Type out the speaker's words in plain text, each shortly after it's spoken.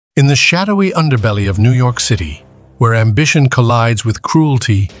In the shadowy underbelly of New York City, where ambition collides with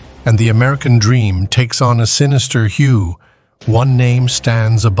cruelty and the American dream takes on a sinister hue, one name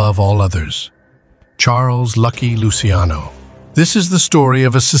stands above all others: Charles Lucky Luciano. This is the story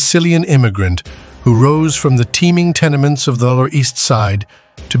of a Sicilian immigrant who rose from the teeming tenements of the Lower East Side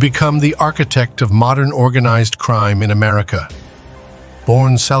to become the architect of modern organized crime in America.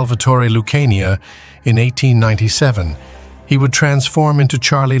 Born Salvatore Lucania in 1897, he would transform into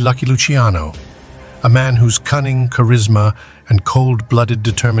Charlie Lucky Luciano, a man whose cunning, charisma, and cold-blooded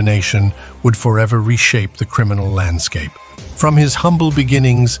determination would forever reshape the criminal landscape. From his humble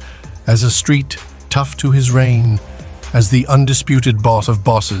beginnings as a street tough to his reign as the undisputed boss of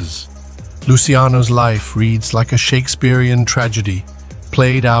bosses, Luciano's life reads like a Shakespearean tragedy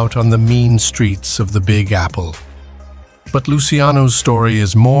played out on the mean streets of the Big Apple. But Luciano's story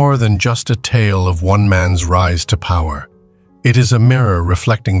is more than just a tale of one man's rise to power. It is a mirror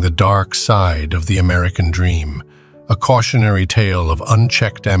reflecting the dark side of the American dream, a cautionary tale of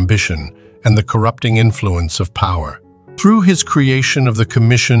unchecked ambition and the corrupting influence of power. Through his creation of the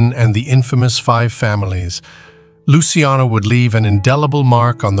Commission and the infamous Five Families, Luciano would leave an indelible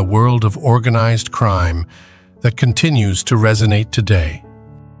mark on the world of organized crime that continues to resonate today.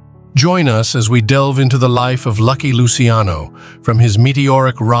 Join us as we delve into the life of Lucky Luciano, from his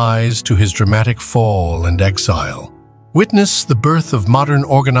meteoric rise to his dramatic fall and exile. Witness the birth of modern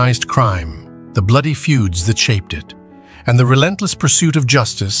organized crime, the bloody feuds that shaped it, and the relentless pursuit of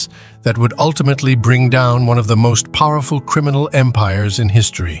justice that would ultimately bring down one of the most powerful criminal empires in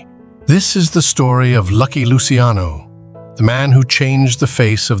history. This is the story of Lucky Luciano, the man who changed the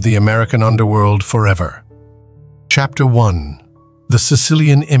face of the American underworld forever. Chapter 1. The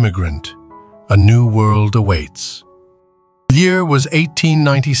Sicilian Immigrant. A New World Awaits. The year was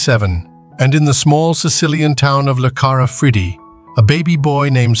 1897, and in the small Sicilian town of Leccara Fridi, a baby boy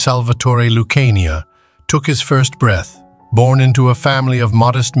named Salvatore Lucania took his first breath, born into a family of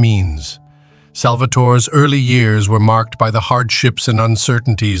modest means. Salvatore's early years were marked by the hardships and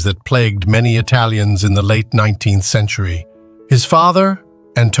uncertainties that plagued many Italians in the late 19th century. His father,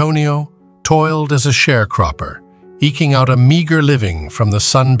 Antonio, toiled as a sharecropper, eking out a meager living from the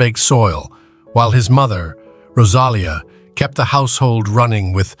sun-baked soil, while his mother, Rosalia, kept the household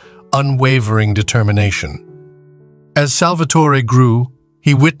running with unwavering determination. As Salvatore grew,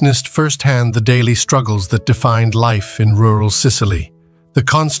 he witnessed firsthand the daily struggles that defined life in rural Sicily: the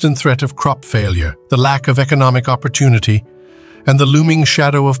constant threat of crop failure, the lack of economic opportunity, and the looming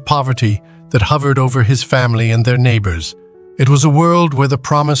shadow of poverty that hovered over his family and their neighbors. It was a world where the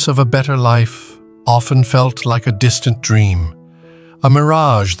promise of a better life often felt like a distant dream, a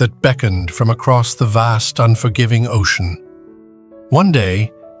mirage that beckoned from across the vast, unforgiving ocean. One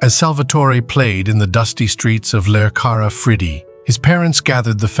day, as Salvatore played in the dusty streets of Leccara Fridi, his parents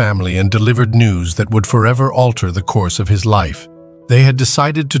gathered the family and delivered news that would forever alter the course of his life. They had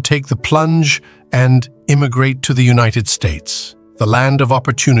decided to take the plunge and immigrate to the United States, the land of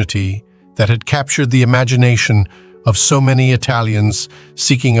opportunity that had captured the imagination of so many Italians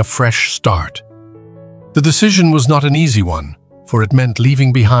seeking a fresh start. The decision was not an easy one, for it meant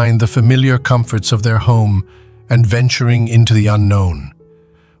leaving behind the familiar comforts of their home and venturing into the unknown.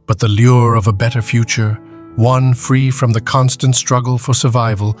 But the lure of a better future, one free from the constant struggle for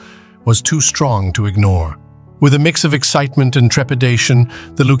survival, was too strong to ignore. With a mix of excitement and trepidation,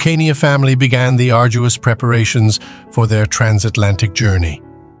 the Lucania family began the arduous preparations for their transatlantic journey.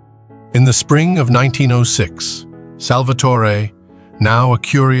 In the spring of 1906, Salvatore, now a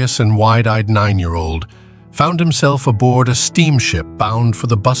curious and wide-eyed 9-year-old, found himself aboard a steamship bound for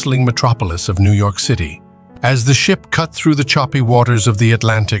the bustling metropolis of New York City. As the ship cut through the choppy waters of the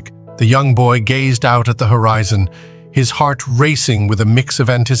Atlantic, the young boy gazed out at the horizon, his heart racing with a mix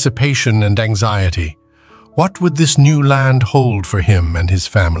of anticipation and anxiety. What would this new land hold for him and his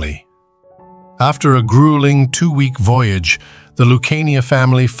family? After a grueling 2-week voyage, the Lucania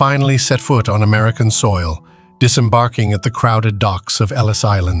family finally set foot on American soil, disembarking at the crowded docks of Ellis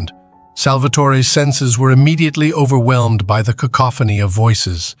Island. Salvatore's senses were immediately overwhelmed by the cacophony of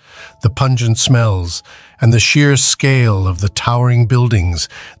voices, the pungent smells, and the sheer scale of the towering buildings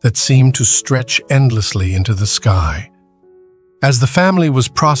that seemed to stretch endlessly into the sky. As the family was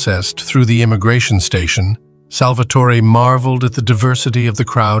processed through the immigration station, Salvatore marveled at the diversity of the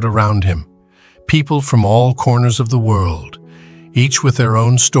crowd around him. People from all corners of the world, each with their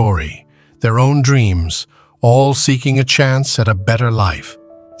own story, their own dreams, all seeking a chance at a better life.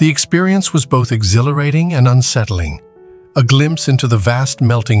 The experience was both exhilarating and unsettling, a glimpse into the vast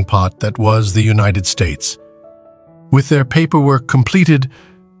melting pot that was the United States. With their paperwork completed,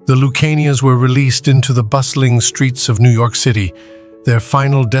 the Lucanias were released into the bustling streets of New York City, their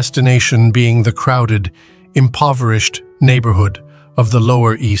final destination being the crowded, impoverished neighborhood of the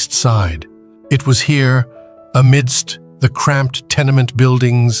Lower East Side. It was here, amidst the cramped tenement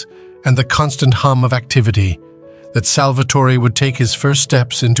buildings and the constant hum of activity, that Salvatore would take his first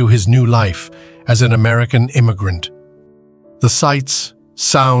steps into his new life as an American immigrant. The sights,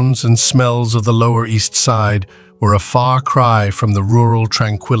 sounds, and smells of the Lower East Side were a far cry from the rural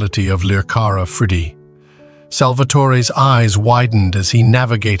tranquility of Lercara Fritti. Salvatore's eyes widened as he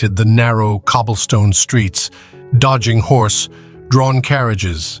navigated the narrow cobblestone streets, dodging horse-drawn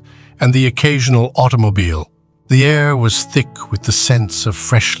carriages and the occasional automobile. The air was thick with the scents of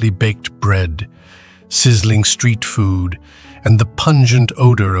freshly baked bread, sizzling street food, and the pungent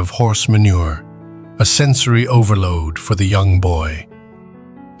odor of horse manure, a sensory overload for the young boy.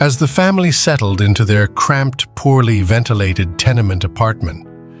 As the family settled into their cramped, poorly ventilated tenement apartment,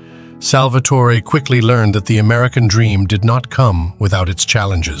 Salvatore quickly learned that the American dream did not come without its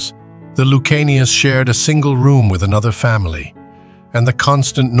challenges. The Lucanias shared a single room with another family, and the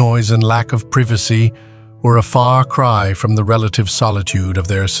constant noise and lack of privacy were a far cry from the relative solitude of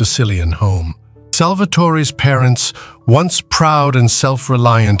their Sicilian home. Salvatore's parents, once proud and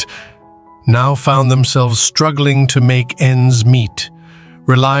self-reliant, now found themselves struggling to make ends meet,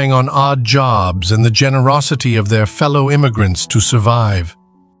 relying on odd jobs and the generosity of their fellow immigrants to survive.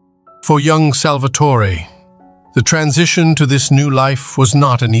 For young Salvatore, the transition to this new life was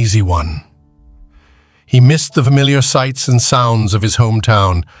not an easy one. He missed the familiar sights and sounds of his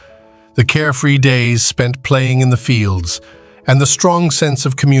hometown, the carefree days spent playing in the fields, and the strong sense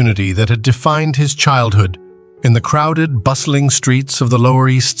of community that had defined his childhood. In the crowded, bustling streets of the Lower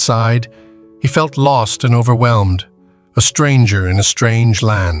East Side, he felt lost and overwhelmed, a stranger in a strange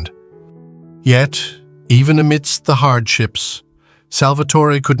land. Yet, even amidst the hardships,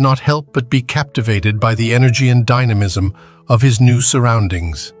 Salvatore could not help but be captivated by the energy and dynamism of his new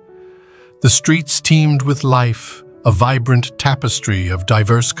surroundings. The streets teemed with life, a vibrant tapestry of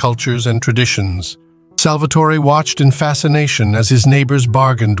diverse cultures and traditions. Salvatore watched in fascination as his neighbors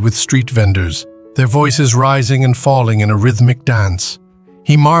bargained with street vendors, their voices rising and falling in a rhythmic dance.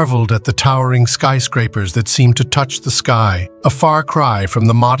 He marveled at the towering skyscrapers that seemed to touch the sky, a far cry from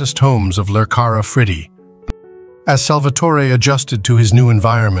the modest homes of Lercara Fritti. As Salvatore adjusted to his new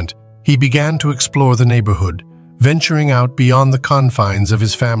environment, he began to explore the neighborhood, venturing out beyond the confines of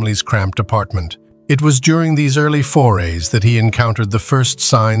his family's cramped apartment. It was during these early forays that he encountered the first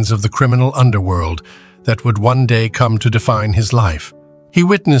signs of the criminal underworld that would one day come to define his life. He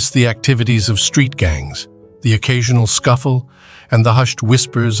witnessed the activities of street gangs, the occasional scuffle, and the hushed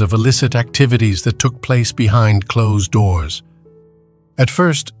whispers of illicit activities that took place behind closed doors. At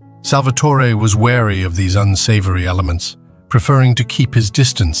first, Salvatore was wary of these unsavory elements, preferring to keep his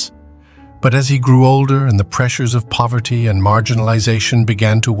distance. But as he grew older and the pressures of poverty and marginalization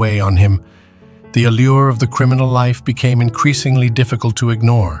began to weigh on him, the allure of the criminal life became increasingly difficult to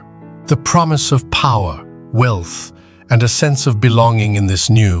ignore. The promise of power, wealth, and a sense of belonging in this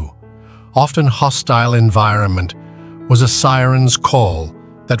new, often hostile environment was a siren's call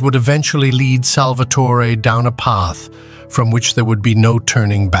that would eventually lead Salvatore down a path from which there would be no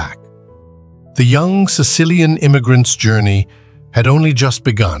turning back. The young Sicilian immigrant's journey had only just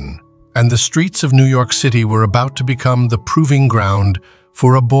begun, and the streets of New York City were about to become the proving ground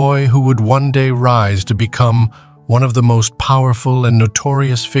for a boy who would one day rise to become one of the most powerful and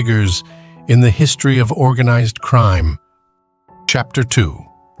notorious figures in the history of organized crime. Chapter 2: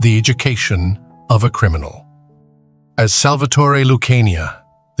 The Education of a Criminal. As Salvatore Lucania,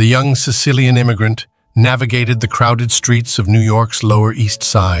 the young Sicilian immigrant, navigated the crowded streets of New York's Lower East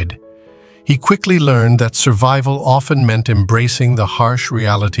Side, he quickly learned that survival often meant embracing the harsh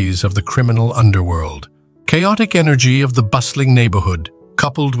realities of the criminal underworld. Chaotic energy of the bustling neighborhood,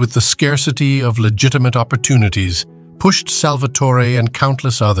 coupled with the scarcity of legitimate opportunities, pushed Salvatore and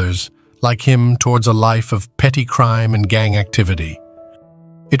countless others like him towards a life of petty crime and gang activity.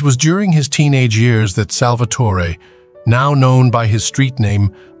 It was during his teenage years that Salvatore, now known by his street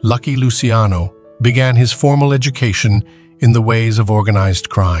name Lucky Luciano, began his formal education in the ways of organized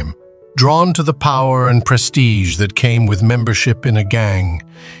crime. Drawn to the power and prestige that came with membership in a gang,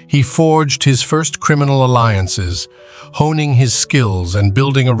 he forged his first criminal alliances, honing his skills and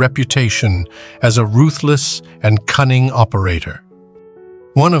building a reputation as a ruthless and cunning operator.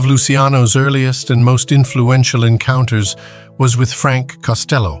 One of Luciano's earliest and most influential encounters was with Frank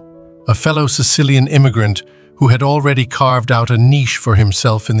Costello, a fellow Sicilian immigrant who had already carved out a niche for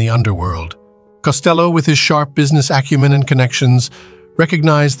himself in the underworld. Costello, with his sharp business acumen and connections,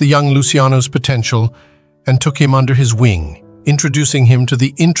 recognized the young Luciano's potential and took him under his wing, introducing him to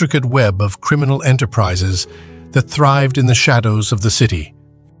the intricate web of criminal enterprises that thrived in the shadows of the city.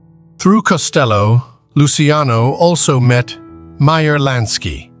 Through Costello, Luciano also met Meyer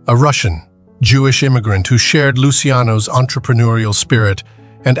Lansky, a Russian, Jewish immigrant who shared Luciano's entrepreneurial spirit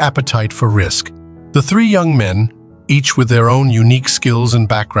and appetite for risk. The three young men, each with their own unique skills and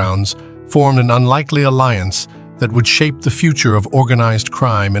backgrounds, formed an unlikely alliance that would shape the future of organized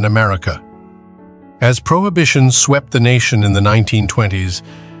crime in America. As prohibition swept the nation in the 1920s,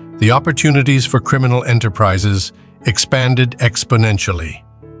 the opportunities for criminal enterprises expanded exponentially.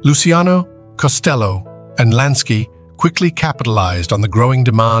 Luciano, Costello, and Lansky quickly capitalized on the growing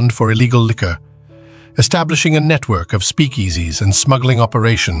demand for illegal liquor, establishing a network of speakeasies and smuggling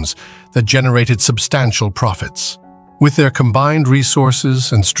operations that generated substantial profits. With their combined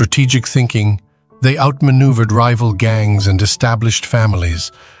resources and strategic thinking, they outmaneuvered rival gangs and established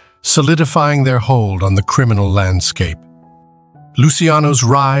families, solidifying their hold on the criminal landscape. Luciano's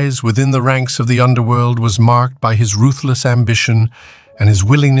rise within the ranks of the underworld was marked by his ruthless ambition and his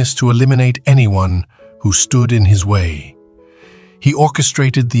willingness to eliminate anyone who stood in his way. He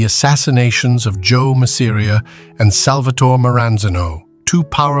orchestrated the assassinations of Joe Masseria and Salvatore Maranzano, two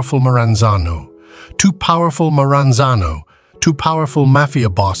powerful mafia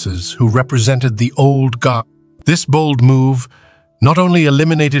bosses who represented the old guard. This bold move not only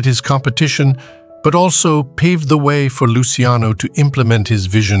eliminated his competition, but also paved the way for Luciano to implement his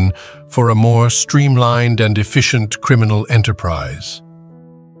vision for a more streamlined and efficient criminal enterprise.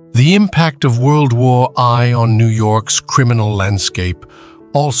 The impact of World War I on New York's criminal landscape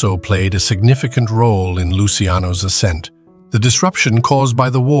also played a significant role in Luciano's ascent. The disruption caused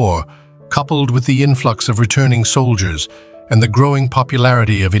by the war, coupled with the influx of returning soldiers and the growing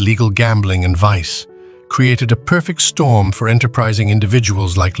popularity of illegal gambling and vice, created a perfect storm for enterprising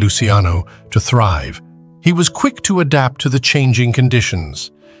individuals like Luciano to thrive. He was quick to adapt to the changing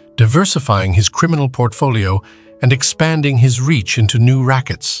conditions, diversifying his criminal portfolio and expanding his reach into new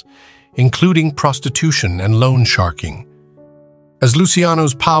rackets, including prostitution and loan sharking. As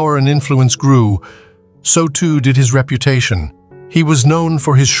Luciano's power and influence grew, so too did his reputation. He was known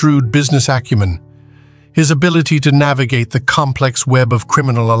for his shrewd business acumen, his ability to navigate the complex web of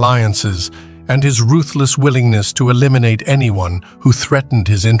criminal alliances, and his ruthless willingness to eliminate anyone who threatened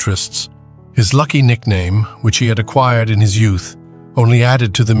his interests. His Lucky nickname, which he had acquired in his youth, only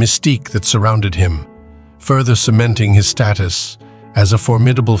added to the mystique that surrounded him, further cementing his status as a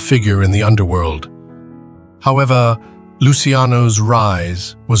formidable figure in the underworld. However, Luciano's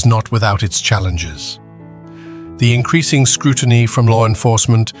rise was not without its challenges. The increasing scrutiny from law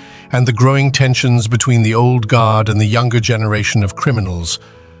enforcement and the growing tensions between the old guard and the younger generation of criminals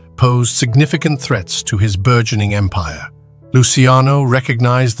posed significant threats to his burgeoning empire. Luciano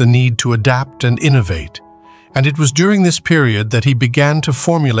recognized the need to adapt and innovate, and it was during this period that he began to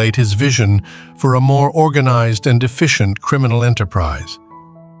formulate his vision for a more organized and efficient criminal enterprise.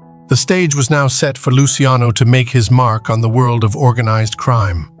 The stage was now set for Luciano to make his mark on the world of organized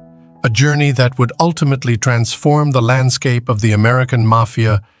crime, a journey that would ultimately transform the landscape of the American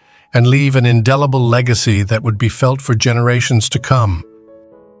Mafia and leave an indelible legacy that would be felt for generations to come.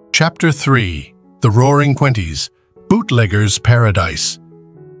 Chapter 3: The Roaring Twenties, Bootlegger's Paradise.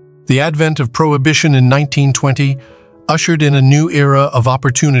 The advent of Prohibition in 1920 ushered in a new era of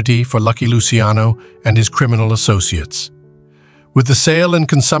opportunity for Lucky Luciano and his criminal associates. With the sale and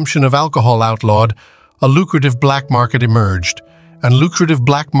consumption of alcohol outlawed, a lucrative black market emerged, and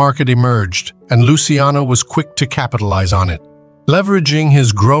Luciano was quick to capitalize on it. Leveraging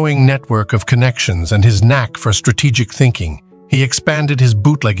his growing network of connections and his knack for strategic thinking, he expanded his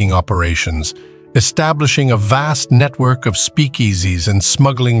bootlegging operations, establishing a vast network of speakeasies and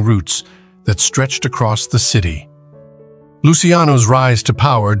smuggling routes that stretched across the city. Luciano's rise to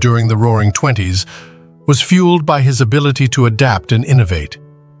power during the Roaring Twenties was fueled by his ability to adapt and innovate.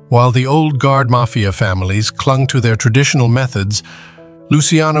 While the old guard mafia families clung to their traditional methods,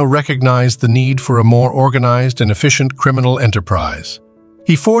 Luciano recognized the need for a more organized and efficient criminal enterprise.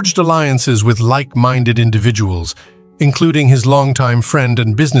 He forged alliances with like-minded individuals, including his longtime friend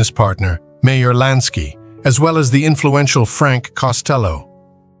and business partner, Meyer Lansky, as well as the influential Frank Costello.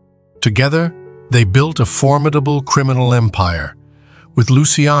 Together, they built a formidable criminal empire, with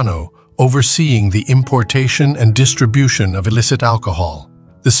Luciano overseeing the importation and distribution of illicit alcohol.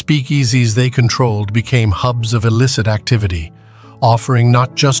 The speakeasies they controlled became hubs of illicit activity, offering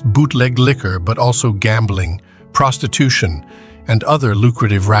not just bootleg liquor but also gambling, prostitution, and other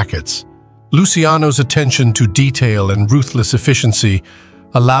lucrative rackets. Luciano's attention to detail and ruthless efficiency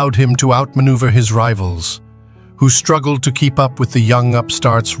allowed him to outmaneuver his rivals, who struggled to keep up with the young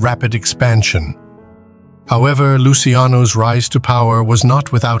upstart's rapid expansion. However, Luciano's rise to power was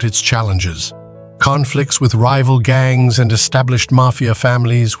not without its challenges. Conflicts with rival gangs and established mafia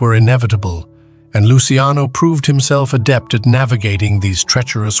families were inevitable, and Luciano proved himself adept at navigating these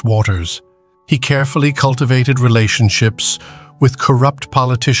treacherous waters. He carefully cultivated relationships with corrupt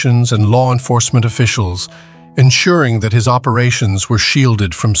politicians and law enforcement officials, ensuring that his operations were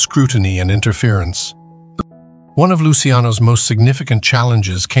shielded from scrutiny and interference. One of Luciano's most significant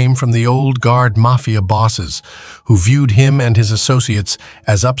challenges came from the old guard mafia bosses, who viewed him and his associates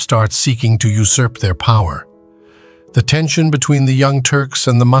as upstarts seeking to usurp their power. The tension between the Young Turks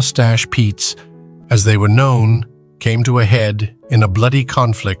and the Mustache Petes, as they were known, came to a head in a bloody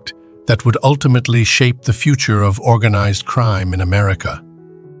conflict that would ultimately shape the future of organized crime in America.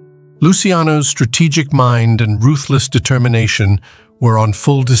 Luciano's strategic mind and ruthless determination were on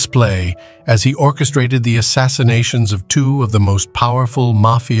full display as he orchestrated the assassinations of two of the most powerful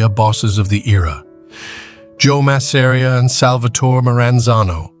mafia bosses of the era, Joe Masseria and Salvatore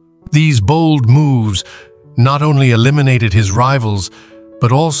Maranzano. These bold moves not only eliminated his rivals,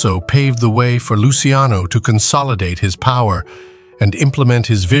 but also paved the way for Luciano to consolidate his power and implement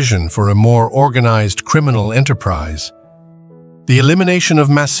his vision for a more organized criminal enterprise. The elimination of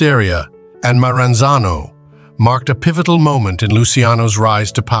Masseria and Maranzano marked a pivotal moment in Luciano's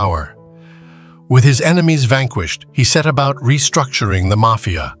rise to power. With his enemies vanquished, he set about restructuring the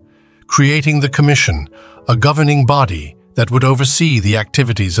mafia, creating the Commission, a governing body that would oversee the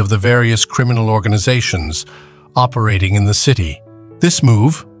activities of the various criminal organizations operating in the city. This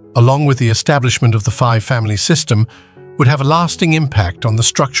move, along with the establishment of the five-family system, would have a lasting impact on the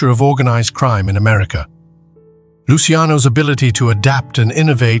structure of organized crime in America. Luciano's ability to adapt and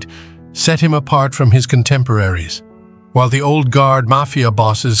innovate set him apart from his contemporaries. While the old guard mafia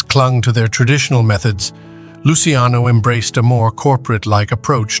bosses clung to their traditional methods, Luciano embraced a more corporate-like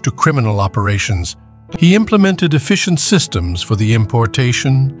approach to criminal operations. He implemented efficient systems for the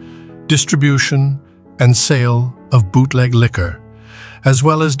importation, distribution, and sale of bootleg liquor, as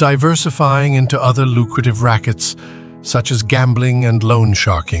well as diversifying into other lucrative rackets, such as gambling and loan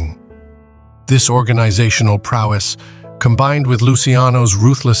sharking. This organizational prowess, combined with Luciano's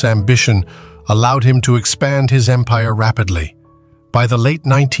ruthless ambition, allowed him to expand his empire rapidly. By the late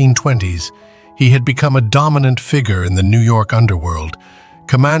 1920s, he had become a dominant figure in the New York underworld,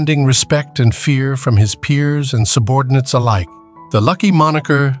 commanding respect and fear from his peers and subordinates alike. The Lucky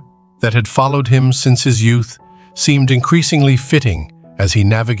moniker that had followed him since his youth seemed increasingly fitting as he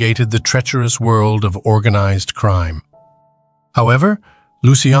navigated the treacherous world of organized crime. However,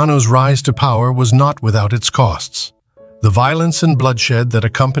 Luciano's rise to power was not without its costs. The violence and bloodshed that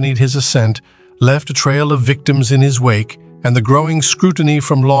accompanied his ascent left a trail of victims in his wake, and the growing scrutiny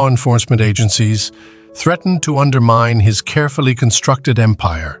from law enforcement agencies threatened to undermine his carefully constructed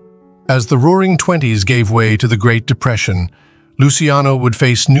empire. As the Roaring Twenties gave way to the Great Depression, Luciano would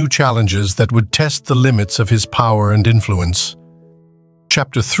face new challenges that would test the limits of his power and influence.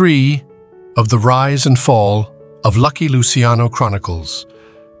 Chapter 3 of The Rise and Fall of Lucky Luciano chronicles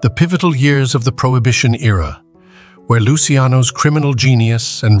the pivotal years of the Prohibition era, where Luciano's criminal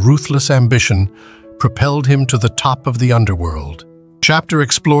genius and ruthless ambition propelled him to the top of the underworld. Chapter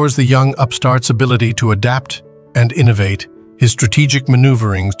explores the young upstart's ability to adapt and innovate, his strategic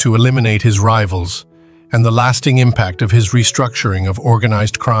maneuverings to eliminate his rivals, and the lasting impact of his restructuring of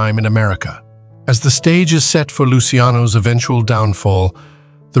organized crime in America. As the stage is set for Luciano's eventual downfall,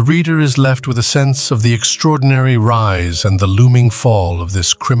 the reader is left with a sense of the extraordinary rise and the looming fall of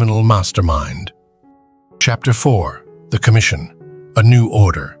this criminal mastermind. Chapter 4: The Commission, a New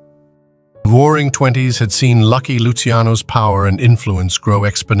Order. The Roaring Twenties had seen Lucky Luciano's power and influence grow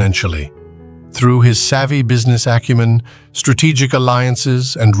exponentially. Through his savvy business acumen, strategic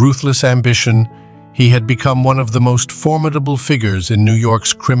alliances, and ruthless ambition, he had become one of the most formidable figures in New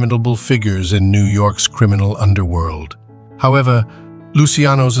York's criminal underworld. However,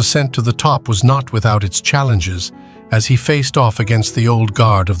 Luciano's ascent to the top was not without its challenges, as he faced off against the old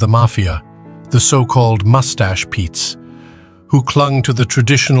guard of the mafia, the so-called Mustache Petes, who clung to the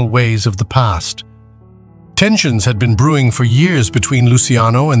traditional ways of the past. Tensions had been brewing for years between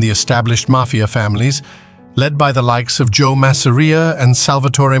Luciano and the established mafia families, led by the likes of Joe Masseria and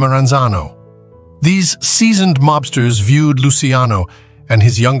Salvatore Maranzano. These seasoned mobsters viewed Luciano and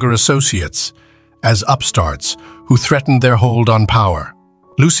his younger associates as upstarts who threatened their hold on power.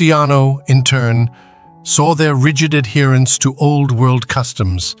 Luciano, in turn, saw their rigid adherence to old-world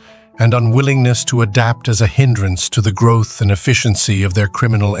customs and unwillingness to adapt as a hindrance to the growth and efficiency of their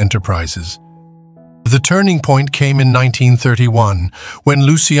criminal enterprises. The turning point came in 1931, when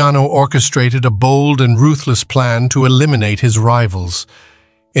Luciano orchestrated a bold and ruthless plan to eliminate his rivals.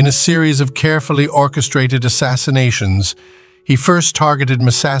 In a series of carefully orchestrated assassinations, He first targeted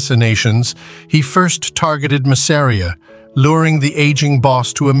Masseria, luring the aging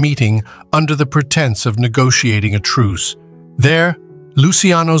boss to a meeting under the pretense of negotiating a truce. There,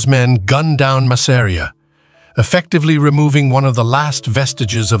 Luciano's men gunned down Masseria, effectively removing one of the last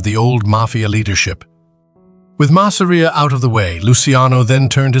vestiges of the old mafia leadership. With Masseria out of the way, Luciano then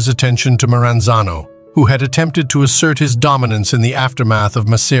turned his attention to Maranzano, who had attempted to assert his dominance in the aftermath of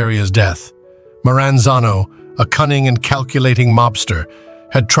Masseria's death. Maranzano, a cunning and calculating mobster,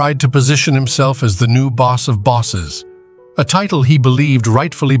 had tried to position himself as the new boss of bosses, a title he believed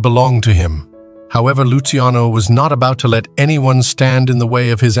rightfully belonged to him. However, Luciano was not about to let anyone stand in the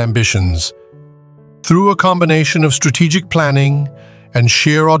way of his ambitions. Through a combination of strategic planning and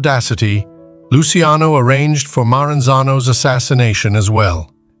sheer audacity, Luciano arranged for Maranzano's assassination as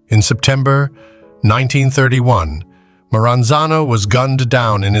well. In September 1931, Maranzano was gunned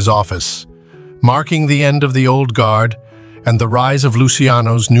down in his office, marking the end of the old guard and the rise of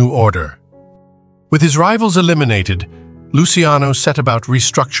Luciano's new order. With his rivals eliminated, Luciano set about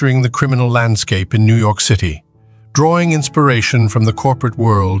restructuring the criminal landscape in New York City. Drawing inspiration from the corporate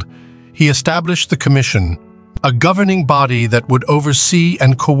world, he established the Commission, a governing body that would oversee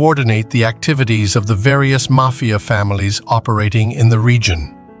and coordinate the activities of the various mafia families operating in the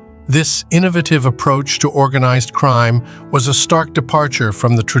region. This innovative approach to organized crime was a stark departure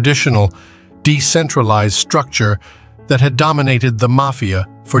from the traditional, decentralized structure that had dominated the mafia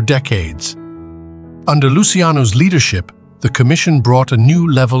for decades. Under Luciano's leadership, the Commission brought a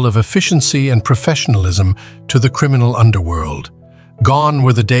new level of efficiency and professionalism to the criminal underworld. Gone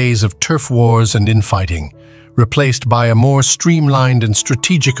were the days of turf wars and infighting, replaced by a more streamlined and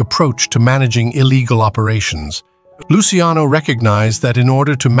strategic approach to managing illegal operations. Luciano recognized that in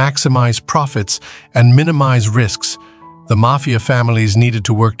order to maximize profits and minimize risks, the mafia families needed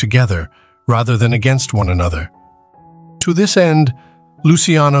to work together rather than against one another. To this end,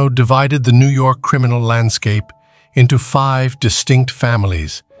 Luciano divided the New York criminal landscape into 5 distinct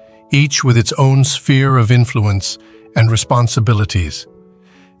families, each with its own sphere of influence and responsibilities.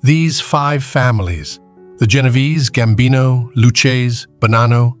 These 5 families, the Genovese, Gambino, Lucchese,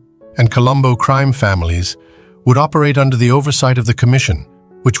 Bonanno, and Colombo crime families, would operate under the oversight of the Commission,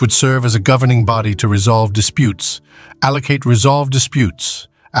 which would serve as a governing body to resolve disputes, allocate resources,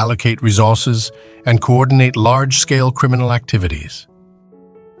 and coordinate large-scale criminal activities.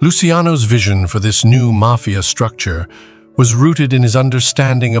 Luciano's vision for this new mafia structure was rooted in his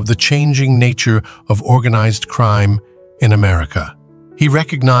understanding of the changing nature of organized crime in America. He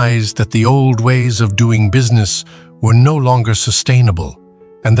recognized that the old ways of doing business were no longer sustainable,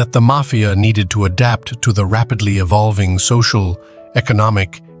 and that the mafia needed to adapt to the rapidly evolving social,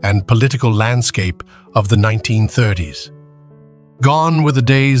 economic, and political landscape of the 1930s. Gone were the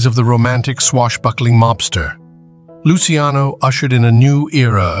days of the romantic swashbuckling mobster. Luciano ushered in a new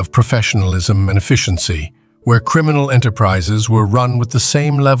era of professionalism and efficiency, where criminal enterprises were run with the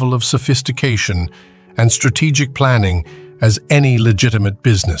same level of sophistication and strategic planning as any legitimate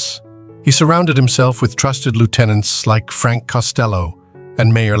business. He surrounded himself with trusted lieutenants like Frank Costello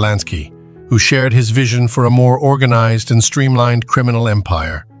and Mayor Lansky, who shared his vision for a more organized and streamlined criminal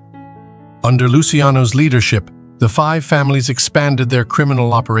empire. Under Luciano's leadership, the 5 families expanded their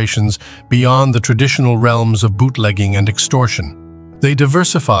criminal operations beyond the traditional realms of bootlegging and extortion. They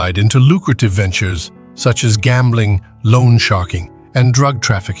diversified into lucrative ventures such as gambling, loan sharking, and drug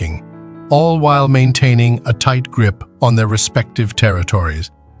trafficking, all while maintaining a tight grip on their respective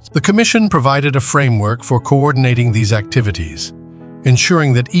territories. The Commission provided a framework for coordinating these activities,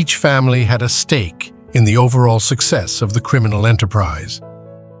 ensuring that each family had a stake in the overall success of the criminal enterprise.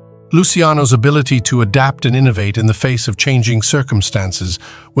 Luciano's ability to adapt and innovate in the face of changing circumstances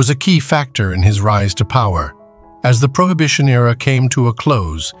was a key factor in his rise to power. As the Prohibition era came to a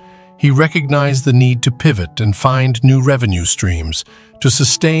close, he recognized the need to pivot and find new revenue streams to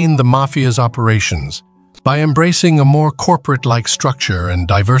sustain the mafia's operations. By embracing a more corporate-like structure and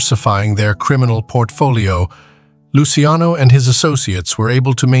diversifying their criminal portfolio, Luciano and his associates were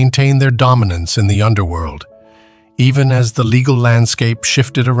able to maintain their dominance in the underworld, even as the legal landscape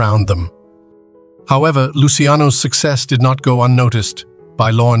shifted around them. However, Luciano's success did not go unnoticed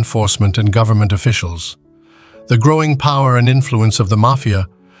by law enforcement and government officials. The growing power and influence of the mafia,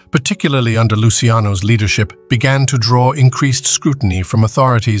 particularly under Luciano's leadership, began to draw increased scrutiny from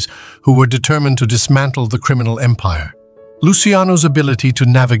authorities who were determined to dismantle the criminal empire. Luciano's ability to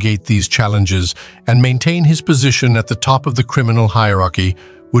navigate these challenges and maintain his position at the top of the criminal hierarchy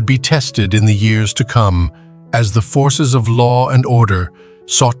would be tested in the years to come, as the forces of law and order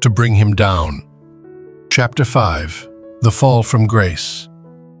sought to bring him down. Chapter 5. The Fall from Grace.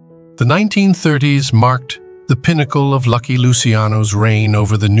 The 1930s marked the pinnacle of Lucky Luciano's reign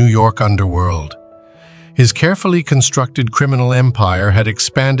over the New York underworld. His carefully constructed criminal empire had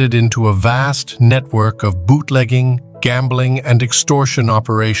expanded into a vast network of bootlegging, gambling, and extortion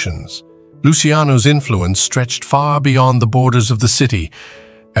operations. Luciano's influence stretched far beyond the borders of the city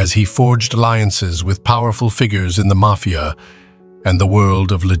as he forged alliances with powerful figures in the mafia and the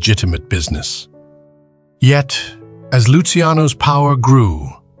world of legitimate business. Yet, as Luciano's power grew,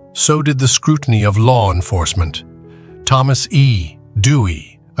 so did the scrutiny of law enforcement. Thomas E.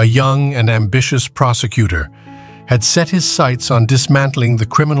 Dewey, a young and ambitious prosecutor, had set his sights on dismantling the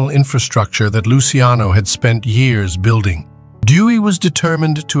criminal infrastructure that Luciano had spent years building. Dewey was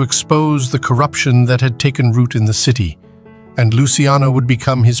determined to expose the corruption that had taken root in the city, and Luciano would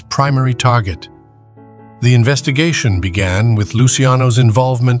become his primary target. The investigation began with Luciano's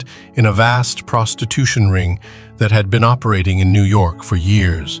involvement in a vast prostitution ring that had been operating in New York for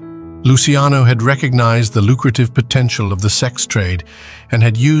years. Luciano had recognized the lucrative potential of the sex trade and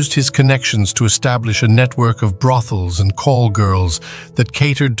had used his connections to establish a network of brothels and call girls that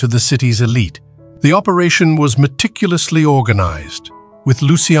catered to the city's elite. The operation was meticulously organized, with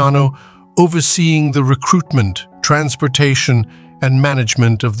Luciano overseeing the recruitment, transportation, and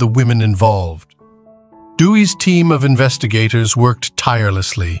management of the women involved. Dewey's team of investigators worked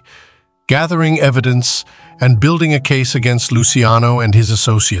tirelessly, gathering evidence and building a case against Luciano and his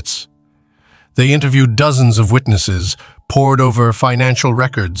associates. They interviewed dozens of witnesses, pored over financial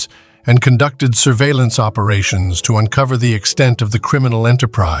records, and conducted surveillance operations to uncover the extent of the criminal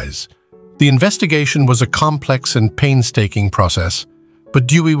enterprise. The investigation was a complex and painstaking process, but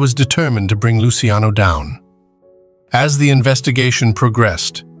Dewey was determined to bring Luciano down. As the investigation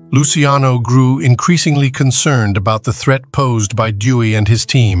progressed, Luciano grew increasingly concerned about the threat posed by Dewey and his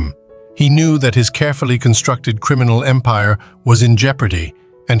team. He knew that his carefully constructed criminal empire was in jeopardy,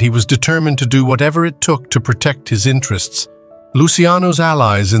 and he was determined to do whatever it took to protect his interests. Luciano's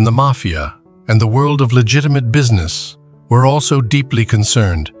allies in the mafia and the world of legitimate business were also deeply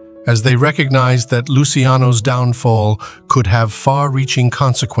concerned, as they recognized that Luciano's downfall could have far-reaching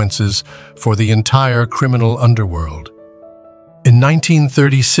consequences for the entire criminal underworld. In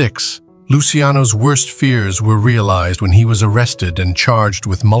 1936, Luciano's worst fears were realized when he was arrested and charged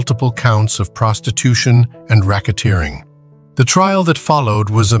with multiple counts of prostitution and racketeering. The trial that followed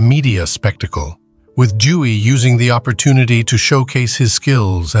was a media spectacle, with Dewey using the opportunity to showcase his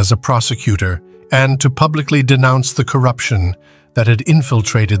skills as a prosecutor and to publicly denounce the corruption that had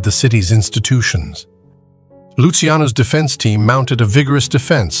infiltrated the city's institutions. Luciano's defense team mounted a vigorous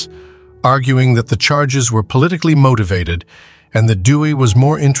defense, arguing that the charges were politically motivated and that Dewey was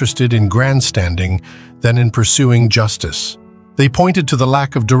more interested in grandstanding than in pursuing justice. They pointed to the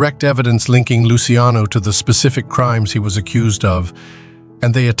lack of direct evidence linking Luciano to the specific crimes he was accused of,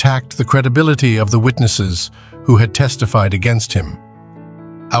 and they attacked the credibility of the witnesses who had testified against him.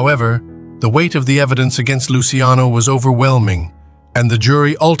 However, the weight of the evidence against Luciano was overwhelming, and the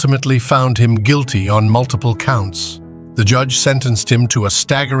jury ultimately found him guilty on multiple counts. The judge sentenced him to a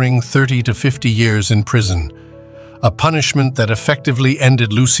staggering 30 to 50 years in prison, a punishment that effectively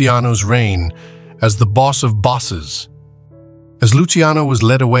ended Luciano's reign as the boss of bosses. As Luciano was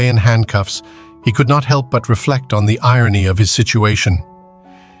led away in handcuffs, he could not help but reflect on the irony of his situation.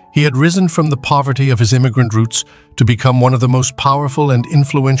 He had risen from the poverty of his immigrant roots to become one of the most powerful and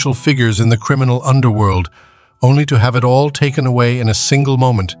influential figures in the criminal underworld, only to have it all taken away in a single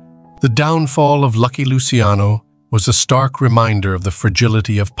moment. The downfall of Lucky Luciano was a stark reminder of the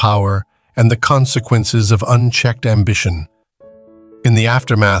fragility of power and the consequences of unchecked ambition. In the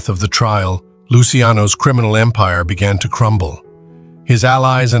aftermath of the trial, Luciano's criminal empire began to crumble. His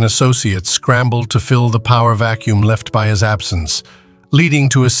allies and associates scrambled to fill the power vacuum left by his absence, leading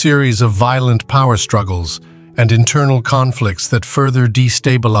to a series of violent power struggles and internal conflicts that further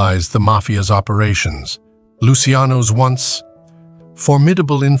destabilized the mafia's operations. Luciano's once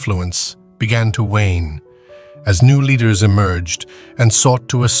formidable influence began to wane as new leaders emerged and sought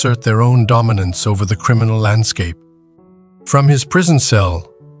to assert their own dominance over the criminal landscape. From his prison cell,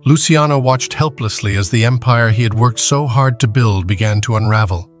 Luciano watched helplessly as the empire he had worked so hard to build began to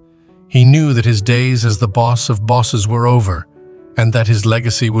unravel. He knew that his days as the boss of bosses were over, and that his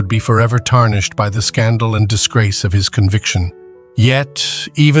legacy would be forever tarnished by the scandal and disgrace of his conviction. Yet,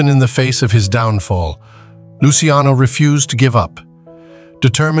 even in the face of his downfall, Luciano refused to give up,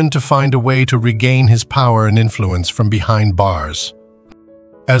 determined to find a way to regain his power and influence from behind bars.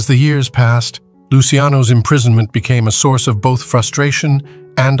 As the years passed, Luciano's imprisonment became a source of both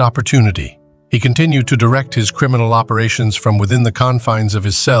frustration and opportunity. He continued to direct his criminal operations from within the confines of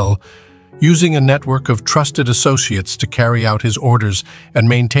his cell, using a network of trusted associates to carry out his orders and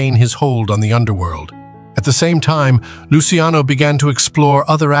maintain his hold on the underworld. At the same time, Luciano began to explore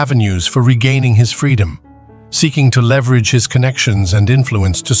other avenues for regaining his freedom, seeking to leverage his connections and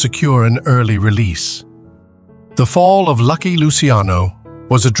influence to secure an early release. The fall of Lucky Luciano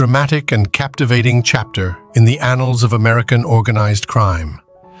was a dramatic and captivating chapter in the annals of American organized crime.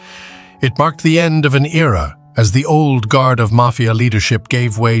 It marked the end of an era as the old guard of mafia leadership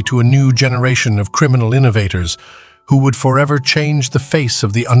gave way to a new generation of criminal innovators who would forever change the face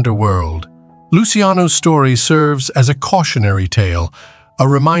of the underworld. Luciano's story serves as a cautionary tale, a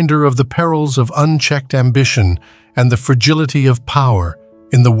reminder of the perils of unchecked ambition and the fragility of power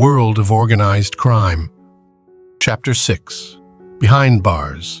in the world of organized crime. Chapter 6. Behind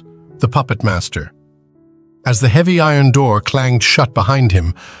Bars, the Puppet Master. As the heavy iron door clanged shut behind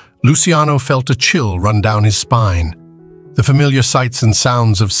him, Luciano felt a chill run down his spine. The familiar sights and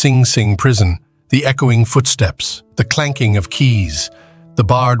sounds of Sing Sing prison, the echoing footsteps, the clanking of keys, the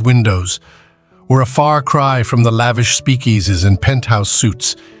barred windows, were a far cry from the lavish speakeasies and penthouse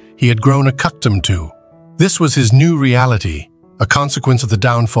suites he had grown accustomed to. This was his new reality, a consequence of the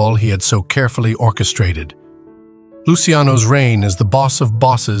downfall he had so carefully orchestrated. Luciano's reign as the boss of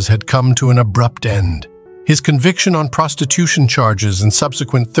bosses had come to an abrupt end. His conviction on prostitution charges and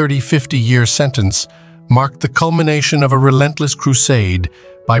subsequent 50-year sentence marked the culmination of a relentless crusade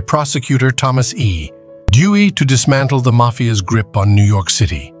by prosecutor Thomas E. Dewey to dismantle the mafia's grip on New York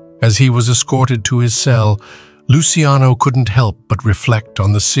City. As he was escorted to his cell, Luciano couldn't help but reflect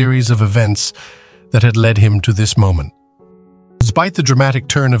on the series of events that had led him to this moment. Despite the dramatic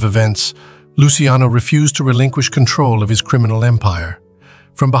turn of events, Luciano refused to relinquish control of his criminal empire.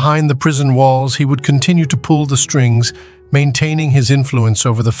 From behind the prison walls, he would continue to pull the strings, maintaining his influence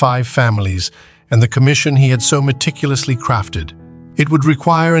over the 5 families and the commission he had so meticulously crafted. It would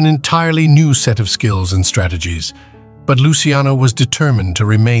require an entirely new set of skills and strategies, but Luciano was determined to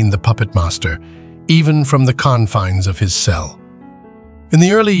remain the puppet master, even from the confines of his cell. In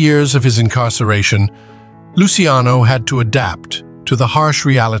the early years of his incarceration, Luciano had to adapt to the harsh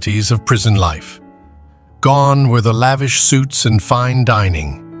realities of prison life. Gone were the lavish suites and fine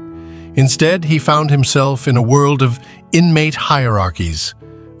dining. Instead, he found himself in a world of inmate hierarchies,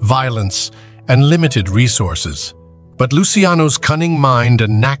 violence, and limited resources. But Luciano's cunning mind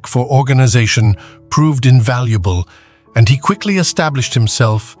and knack for organization proved invaluable, and he quickly established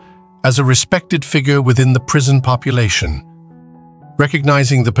himself as a respected figure within the prison population.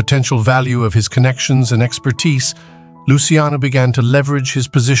 Recognizing the potential value of his connections and expertise, Luciano began to leverage his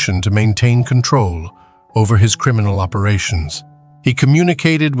position to maintain control over his criminal operations. He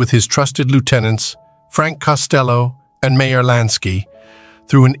communicated with his trusted lieutenants, Frank Costello and Mayor Lansky,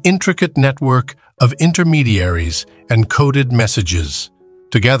 through an intricate network of intermediaries and coded messages.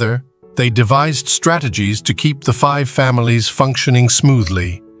 Together, they devised strategies to keep the 5 families functioning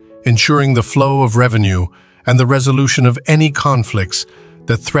smoothly, ensuring the flow of revenue and the resolution of any conflicts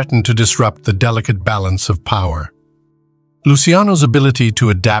that threatened to disrupt the delicate balance of power. Luciano's ability to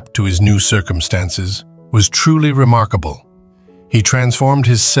adapt to his new circumstances was truly remarkable. He transformed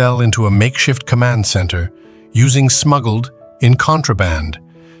his cell into a makeshift command center, using smuggled in contraband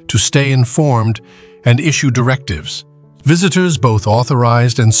to stay informed and issue directives. Visitors, both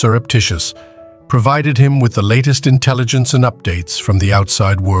authorized and surreptitious, provided him with the latest intelligence and updates from the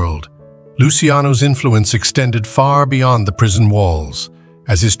outside world. Luciano's influence extended far beyond the prison walls,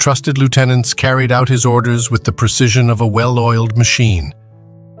 as his trusted lieutenants carried out his orders with the precision of a well-oiled machine.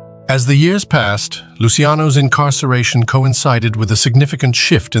 As the years passed, Luciano's incarceration coincided with a significant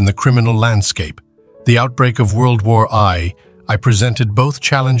shift in the criminal landscape. The outbreak of World War I presented both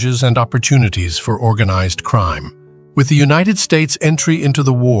challenges and opportunities for organized crime. With the United States' entry into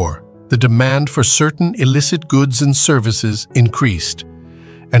the war, the demand for certain illicit goods and services increased,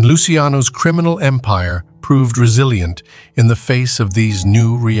 and Luciano's criminal empire proved resilient in the face of these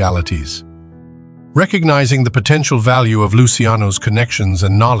new realities. Recognizing the potential value of Luciano's connections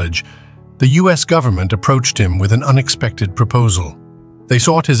and knowledge, the U.S. government approached him with an unexpected proposal. They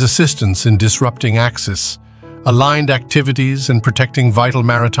sought his assistance in disrupting Axis, aligned activities, and protecting vital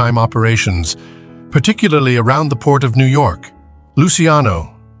maritime operations, particularly around the port of New York.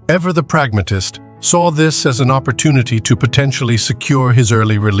 Luciano, ever the pragmatist, saw this as an opportunity to potentially secure his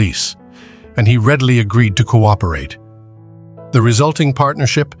early release, and he readily agreed to cooperate. The resulting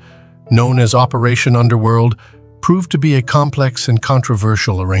partnership, known as Operation Underworld, proved to be a complex and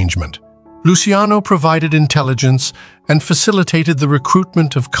controversial arrangement. Luciano provided intelligence and facilitated the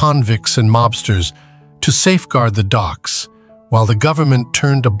recruitment of convicts and mobsters to safeguard the docks, while the government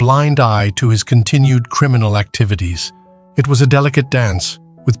turned a blind eye to his continued criminal activities. It was a delicate dance,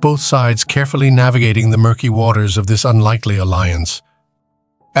 with both sides carefully navigating the murky waters of this unlikely alliance.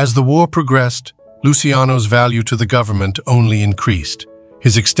 As the war progressed, Luciano's value to the government only increased.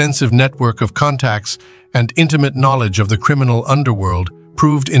 His extensive network of contacts and intimate knowledge of the criminal underworld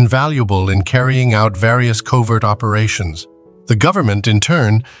proved invaluable in carrying out various covert operations. The government, in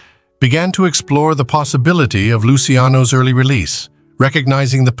turn, began to explore the possibility of Luciano's early release,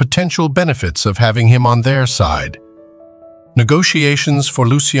 recognizing the potential benefits of having him on their side. Negotiations for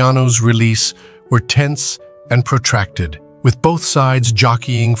Luciano's release were tense and protracted, with both sides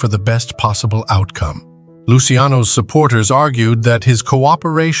jockeying for the best possible outcome. Luciano's supporters argued that his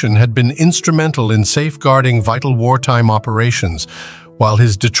cooperation had been instrumental in safeguarding vital wartime operations, while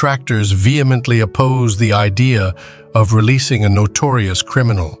his detractors vehemently opposed the idea of releasing a notorious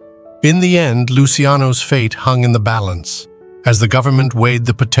criminal. In the end, Luciano's fate hung in the balance, as the government weighed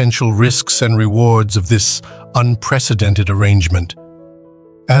the potential risks and rewards of this unprecedented arrangement.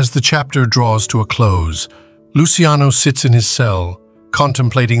 As the chapter draws to a close, Luciano sits in his cell,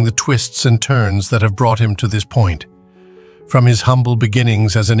 contemplating the twists and turns that have brought him to this point. From his humble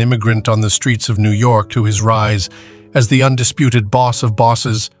beginnings as an immigrant on the streets of New York to his rise as the undisputed boss of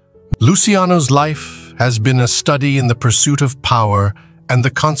bosses, Luciano's life has been a study in the pursuit of power and the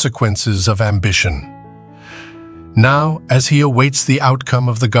consequences of ambition. Now, as he awaits the outcome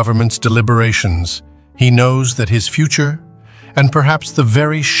of the government's deliberations, he knows that his future, and perhaps the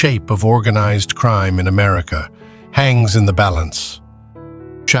very shape of organized crime in America, hangs in the balance.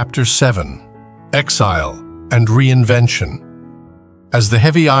 Chapter 7: Exile and Reinvention. As the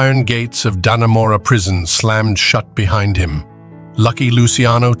heavy iron gates of Dannemora prison slammed shut behind him, Lucky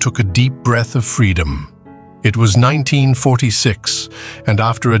Luciano took a deep breath of freedom. It was 1946, and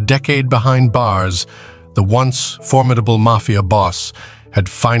after a decade behind bars, the once formidable mafia boss had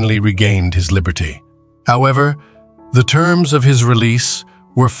finally regained his liberty. However, the terms of his release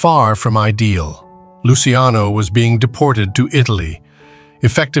were far from ideal. Luciano was being deported to Italy,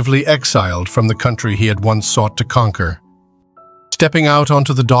 effectively exiled from the country he had once sought to conquer. Stepping out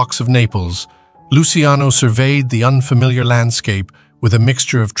onto the docks of Naples, Luciano surveyed the unfamiliar landscape with a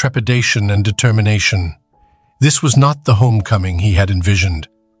mixture of trepidation and determination. This was not the homecoming he had envisioned.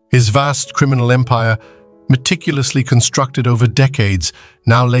 His vast criminal empire, meticulously constructed over decades,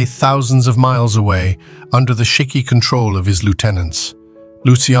 now lay thousands of miles away, under the shaky control of his lieutenants.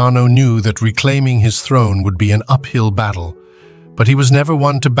 Luciano knew that reclaiming his throne would be an uphill battle, but he was never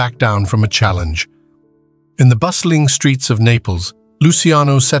one to back down from a challenge. In the bustling streets of Naples,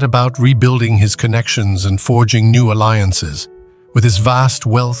 Luciano set about rebuilding his connections and forging new alliances. With his vast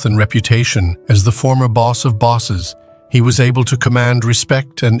wealth and reputation as the former boss of bosses, he was able to command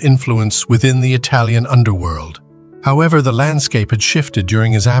respect and influence within the Italian underworld. However, the landscape had shifted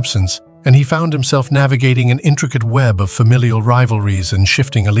during his absence, and he found himself navigating an intricate web of familial rivalries and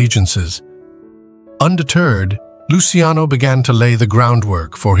shifting allegiances. Undeterred, Luciano began to lay the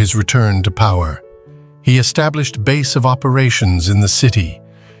groundwork for his return to power. He established base of operations in the city,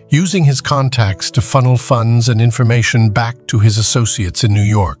 using his contacts to funnel funds and information back to his associates in New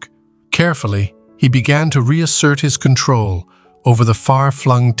York. Carefully, he began to reassert his control over the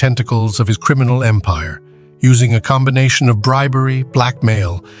far-flung tentacles of his criminal empire, using a combination of bribery,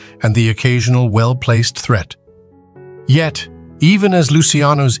 blackmail, and the occasional well-placed threat. Yet, even as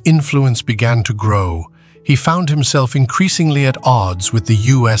Luciano's influence began to grow, he found himself increasingly at odds with the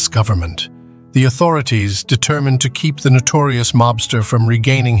U.S. government. The authorities, determined to keep the notorious mobster from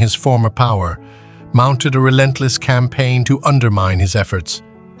regaining his former power, mounted a relentless campaign to undermine his efforts.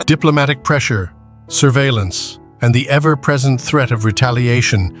 Diplomatic pressure, surveillance, and the ever-present threat of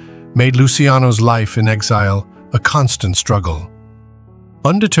retaliation made Luciano's life in exile a constant struggle.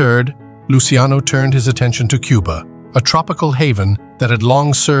 Undeterred, Luciano turned his attention to Cuba, a tropical haven that had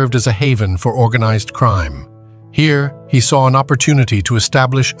long served as a haven for organized crime. Here, he saw an opportunity to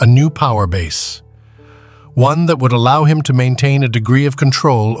establish a new power base, one that would allow him to maintain a degree of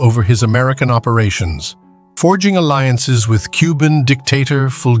control over his American operations. Forging alliances with Cuban dictator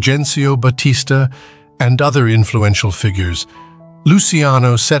Fulgencio Batista and other influential figures,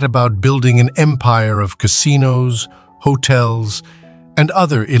 Luciano set about building an empire of casinos, hotels, and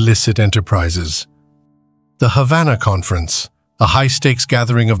other illicit enterprises. The Havana Conference, a high-stakes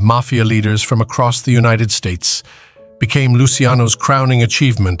gathering of mafia leaders from across the United States, became Luciano's crowning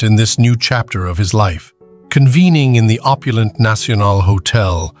achievement in this new chapter of his life. Convening in the opulent Nacional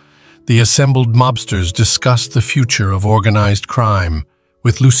Hotel, the assembled mobsters discussed the future of organized crime,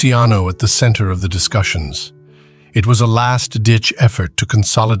 with Luciano at the center of the discussions. It was a last-ditch effort to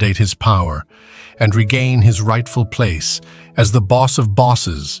consolidate his power and regain his rightful place as the boss of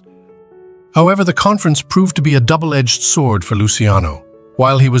bosses. However, the conference proved to be a double-edged sword for Luciano.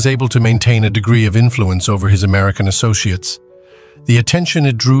 While he was able to maintain a degree of influence over his American associates, The attention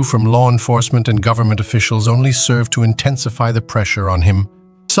it drew from law enforcement and government officials only served to intensify the pressure on him.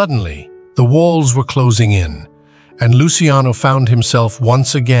 Suddenly, the walls were closing in, and Luciano found himself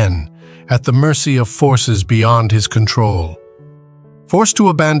once again at the mercy of forces beyond his control. Forced to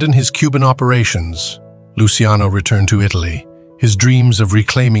abandon his Cuban operations, Luciano returned to Italy, his dreams of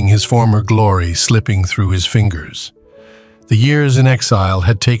reclaiming his former glory slipping through his fingers. The years in exile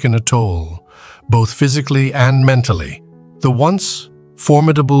had taken a toll, both physically and mentally. The once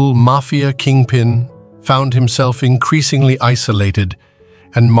formidable mafia kingpin found himself increasingly isolated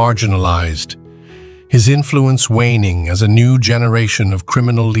and marginalized, his influence waning as a new generation of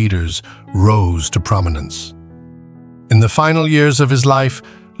criminal leaders rose to prominence. In the final years of his life,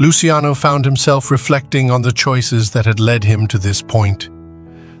 Luciano found himself reflecting on the choices that had led him to this point.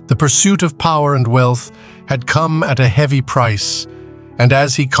 The pursuit of power and wealth had come at a heavy price, and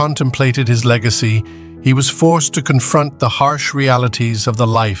as he contemplated his legacy, he was forced to confront the harsh realities of the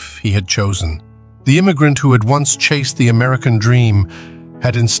life he had chosen. The immigrant who had once chased the American dream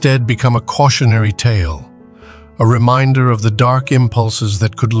had instead become a cautionary tale, a reminder of the dark impulses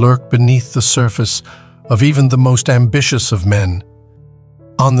that could lurk beneath the surface of even the most ambitious of men.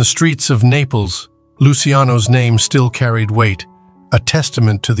 On the streets of Naples, Luciano's name still carried weight, a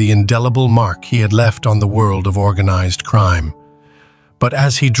testament to the indelible mark he had left on the world of organized crime. But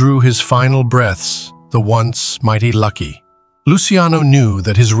as he drew his final breaths, the once mighty Lucky, Luciano knew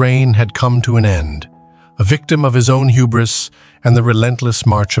that his reign had come to an end, a victim of his own hubris and the relentless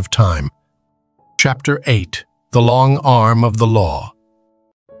march of time. Chapter 8: The Long Arm of the Law.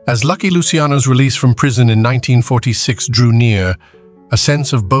 As Lucky Luciano's release from prison in 1946 drew near, a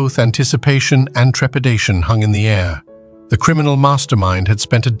sense of both anticipation and trepidation hung in the air. The criminal mastermind had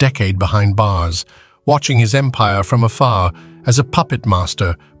spent a decade behind bars, watching his empire from afar as a puppet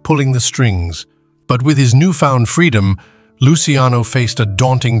master pulling the strings. But with his newfound freedom, Luciano faced a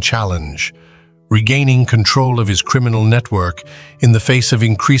daunting challenge: regaining control of his criminal network in the face of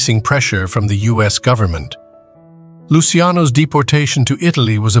increasing pressure from the US government. Luciano's deportation to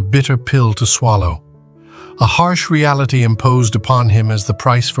Italy was a bitter pill to swallow, a harsh reality imposed upon him as the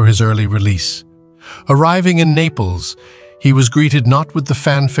price for his early release. Arriving in Naples, he was greeted not with the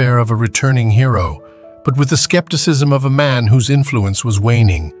fanfare of a returning hero, but with the skepticism of a man whose influence was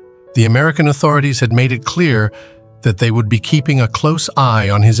waning. The American authorities had made it clear that they would be keeping a close eye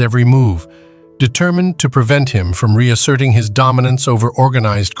on his every move, determined to prevent him from reasserting his dominance over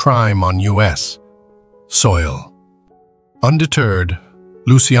organized crime on US soil. Undeterred,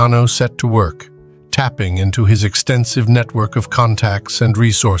 Luciano set to work, tapping into his extensive network of contacts and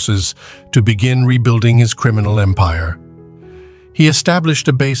resources to begin rebuilding his criminal empire. He established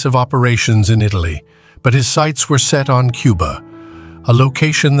a base of operations in Italy, but his sights were set on Cuba, a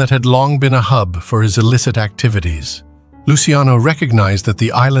location that had long been a hub for his illicit activities. Luciano recognized that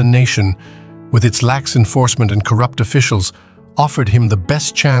the island nation, with its lax enforcement and corrupt officials, offered him the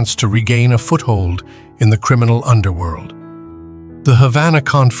best chance to regain a foothold in the criminal underworld. The Havana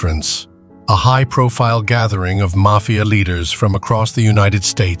Conference, a high-profile gathering of mafia leaders from across the United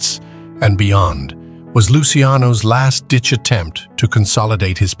States and beyond, was Luciano's last-ditch attempt to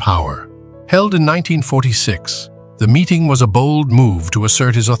consolidate his power. Held in 1946, the meeting was a bold move to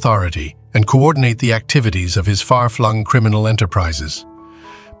assert his authority and coordinate the activities of his far-flung criminal enterprises.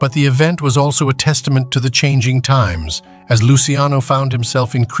 But the event was also a testament to the changing times, as Luciano found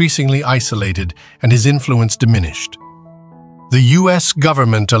himself increasingly isolated and his influence diminished. The US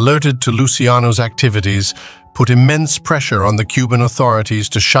government, alerted to Luciano's activities, put immense pressure on the Cuban authorities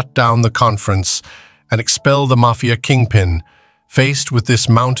to shut down the conference and expel the mafia kingpin. Faced with this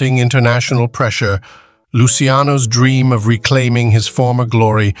mounting international pressure, Luciano's dream of reclaiming his former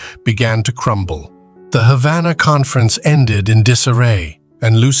glory began to crumble. The Havana Conference ended in disarray,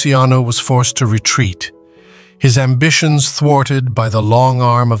 and Luciano was forced to retreat, his ambitions thwarted by the long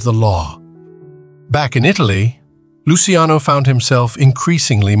arm of the law. Back in Italy, Luciano found himself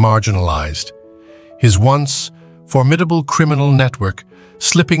increasingly marginalized, his once formidable criminal network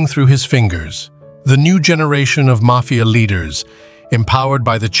slipping through his fingers. The new generation of mafia leaders, empowered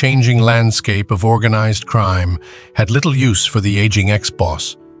by the changing landscape of organized crime, had little use for the aging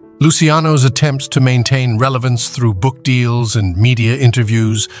ex-boss. Luciano's attempts to maintain relevance through book deals and media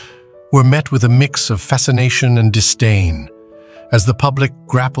interviews were met with a mix of fascination and disdain, as the public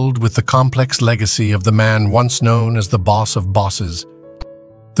grappled with the complex legacy of the man once known as the boss of bosses.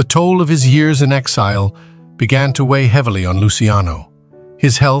 The toll of his years in exile began to weigh heavily on Luciano.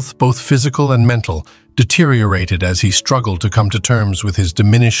 His health, both physical and mental, deteriorated as he struggled to come to terms with his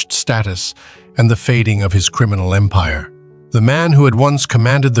diminished status and the fading of his criminal empire. The man who had once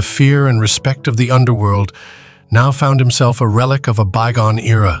commanded the fear and respect of the underworld now found himself a relic of a bygone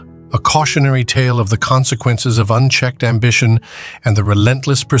era, a cautionary tale of the consequences of unchecked ambition and the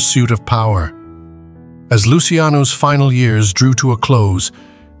relentless pursuit of power. As Luciano's final years drew to a close,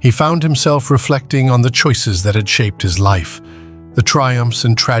 he found himself reflecting on the choices that had shaped his life, the triumphs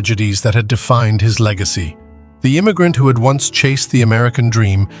and tragedies that had defined his legacy. The immigrant who had once chased the American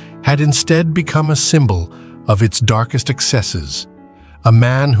dream had instead become a symbol of its darkest excesses, a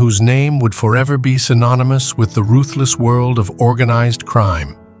man whose name would forever be synonymous with the ruthless world of organized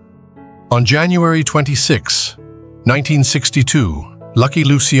crime. On January 26, 1962, Lucky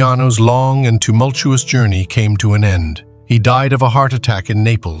Luciano's long and tumultuous journey came to an end. He died of a heart attack in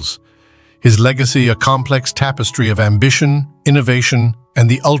Naples. His legacy, a complex tapestry of ambition, innovation, and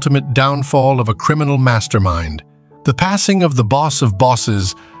the ultimate downfall of a criminal mastermind. The passing of the boss of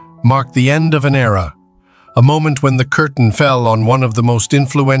bosses marked the end of an era, a moment when the curtain fell on one of the most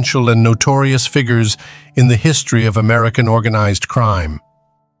influential and notorious figures in the history of American organized crime.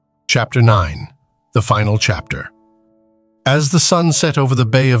 Chapter 9. The final chapter. As the sun set over the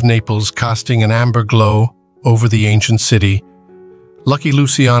Bay of Naples, casting an amber glow over the ancient city, Lucky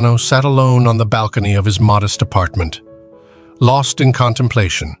Luciano sat alone on the balcony of his modest apartment, lost in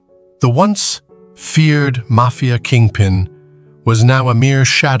contemplation. The once feared mafia kingpin was now a mere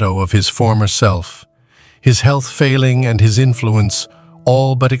shadow of his former self, his health failing and his influence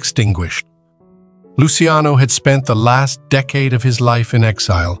all but extinguished. Luciano had spent the last decade of his life in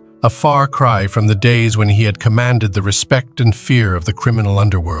exile, a far cry from the days when he had commanded the respect and fear of the criminal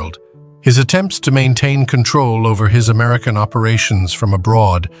underworld. His attempts to maintain control over his American operations from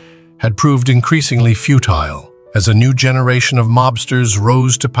abroad had proved increasingly futile, as a new generation of mobsters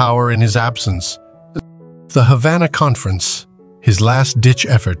rose to power in his absence. The Havana Conference, his last-ditch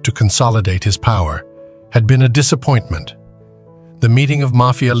effort to consolidate his power, had been a disappointment. The meeting of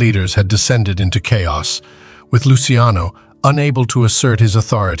mafia leaders had descended into chaos, with Luciano unable to assert his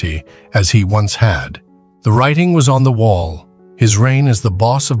authority as he once had. The writing was on the wall. His reign as the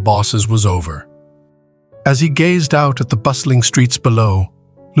boss of bosses was over. As he gazed out at the bustling streets below,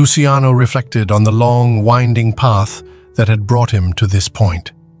 Luciano reflected on the long, winding path that had brought him to this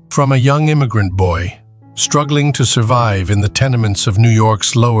point. From a young immigrant boy, struggling to survive in the tenements of New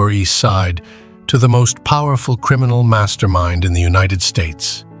York's Lower East Side, to the most powerful criminal mastermind in the United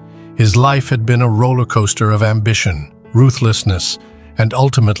States, his life had been a roller coaster of ambition, ruthlessness, and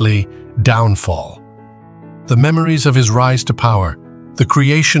ultimately, downfall. The memories of his rise to power, the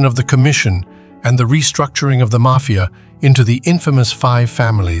creation of the commission, and the restructuring of the mafia into the infamous 5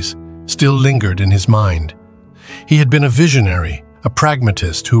 families still lingered in his mind. He had been a visionary, a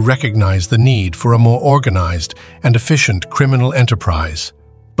pragmatist who recognized the need for a more organized and efficient criminal enterprise.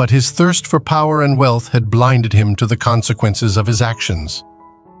 But his thirst for power and wealth had blinded him to the consequences of his actions.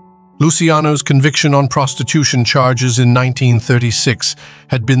 Luciano's conviction on prostitution charges in 1936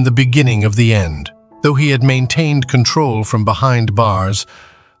 had been the beginning of the end. Though he had maintained control from behind bars,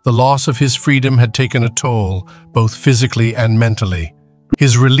 the loss of his freedom had taken a toll, both physically and mentally.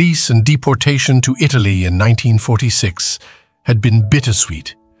 His release and deportation to Italy in 1946 had been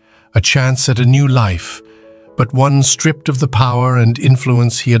bittersweet, a chance at a new life, but one stripped of the power and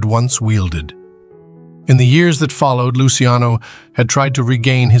influence he had once wielded. In the years that followed, Luciano had tried to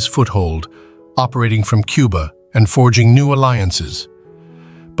regain his foothold, operating from Cuba and forging new alliances.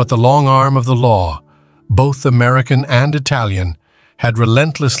 But the long arm of the law, both American and Italian, had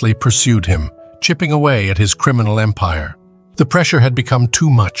relentlessly pursued him, chipping away at his criminal empire. The pressure had become too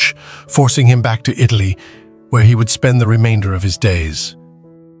much, forcing him back to Italy, where he would spend the remainder of his days.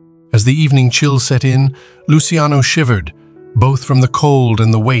 As the evening chill set in, Luciano shivered, both from the cold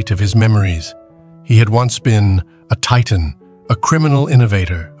and the weight of his memories. He had once been a titan, a criminal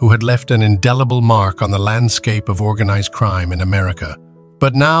innovator who had left an indelible mark on the landscape of organized crime in America.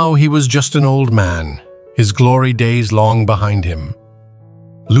 But now he was just an old man, his glory days long behind him.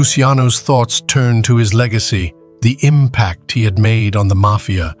 Luciano's thoughts turned to his legacy, the impact he had made on the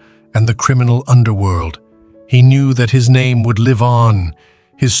mafia and the criminal underworld. He knew that his name would live on,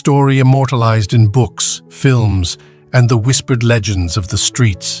 his story immortalized in books, films, and the whispered legends of the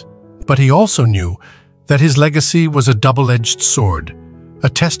streets. But he also knew that his legacy was a double-edged sword, a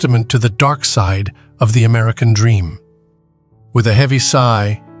testament to the dark side of the American dream. With a heavy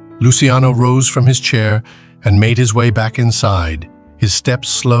sigh, Luciano rose from his chair and made his way back inside, his steps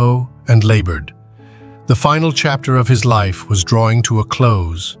slow and labored. The final chapter of his life was drawing to a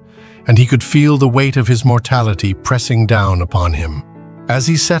close, and he could feel the weight of his mortality pressing down upon him. As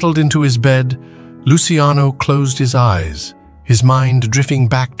he settled into his bed, Luciano closed his eyes, his mind drifting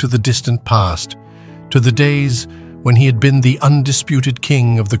back to the distant past, to the days when he had been the undisputed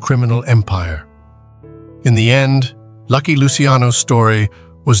king of the criminal empire. In the end, Lucky Luciano's story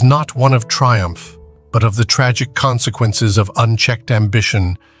was not one of triumph, but of the tragic consequences of unchecked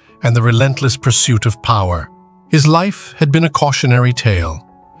ambition and the relentless pursuit of power. His life had been a cautionary tale,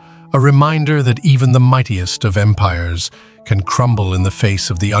 a reminder that even the mightiest of empires can crumble in the face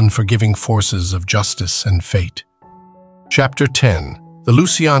of the unforgiving forces of justice and fate. Chapter 10. The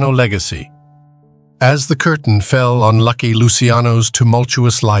Luciano Legacy. As the curtain fell on Lucky Luciano's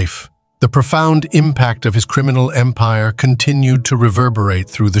tumultuous life, the profound impact of his criminal empire continued to reverberate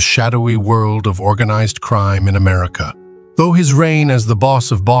through the shadowy world of organized crime in America. Though his reign as the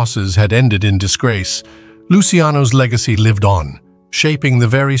boss of bosses had ended in disgrace, Luciano's legacy lived on, shaping the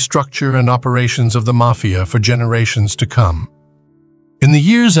very structure and operations of the Mafia for generations to come. In the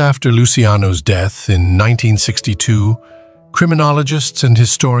years after Luciano's death in 1962, criminologists and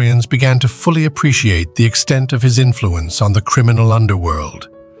historians began to fully appreciate the extent of his influence on the criminal underworld.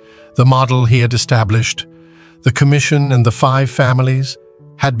 The model he had established, the Commission and the Five Families,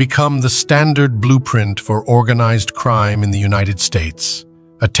 had become the standard blueprint for organized crime in the United States,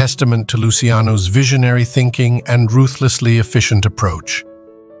 a testament to Luciano's visionary thinking and ruthlessly efficient approach.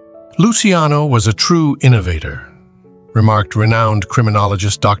 Luciano was a true innovator, remarked renowned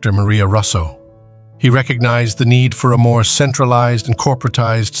criminologist Dr. Maria Russo. He recognized the need for a more centralized and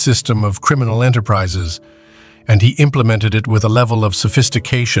corporatized system of criminal enterprises, and he implemented it with a level of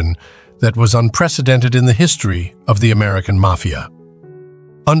sophistication that was unprecedented in the history of the American Mafia.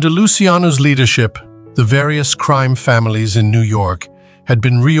 Under Luciano's leadership, the various crime families in New York had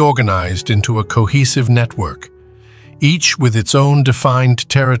been reorganized into a cohesive network, each with its own defined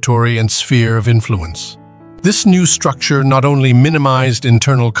territory and sphere of influence. This new structure not only minimized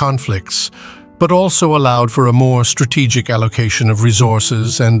internal conflicts, but also allowed for a more strategic allocation of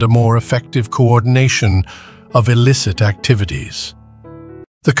resources and a more effective coordination of illicit activities.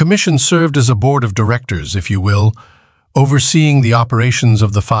 The Commission served as a board of directors, if you will, overseeing the operations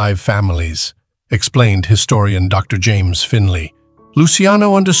of the Five Families, explained historian Dr. James Finley.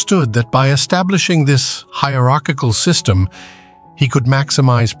 Luciano understood that by establishing this hierarchical system, he could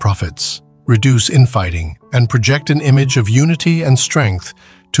maximize profits, reduce infighting, and project an image of unity and strength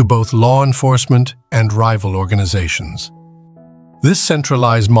to both law enforcement and rival organizations. This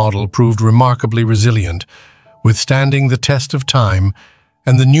centralized model proved remarkably resilient, withstanding the test of time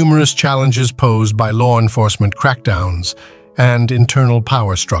and the numerous challenges posed by law enforcement crackdowns and internal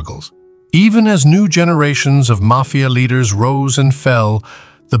power struggles. Even as new generations of mafia leaders rose and fell,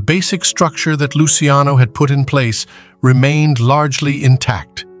 the basic structure that Luciano had put in place remained largely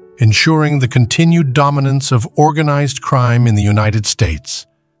intact, ensuring the continued dominance of organized crime in the United States.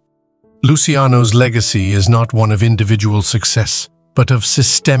 Luciano's legacy is not one of individual success, but of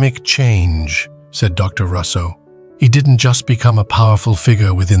systemic change, said Dr. Russo. He didn't just become a powerful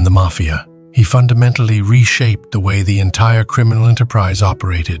figure within the Mafia. He fundamentally reshaped the way the entire criminal enterprise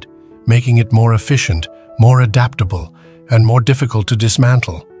operated, making it more efficient, more adaptable, and more difficult to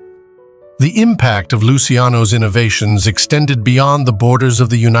dismantle. The impact of Luciano's innovations extended beyond the borders of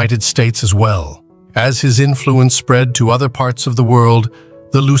the United States as well. As his influence spread to other parts of the world,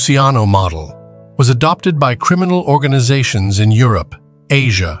 the Luciano model was adopted by criminal organizations in Europe,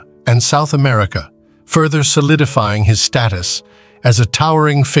 Asia, and South America, further solidifying his status as a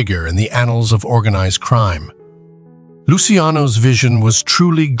towering figure in the annals of organized crime. Luciano's vision was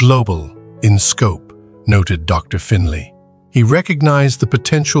truly global in scope, noted Dr. Finley. He recognized the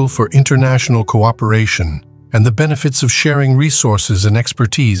potential for international cooperation and the benefits of sharing resources and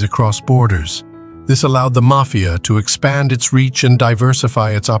expertise across borders. This allowed the Mafia to expand its reach and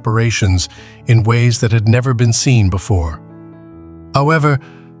diversify its operations in ways that had never been seen before. However,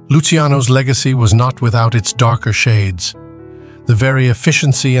 Luciano's legacy was not without its darker shades. The very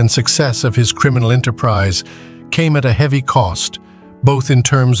efficiency and success of his criminal enterprise came at a heavy cost, both in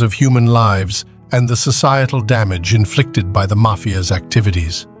terms of human lives and the societal damage inflicted by the Mafia's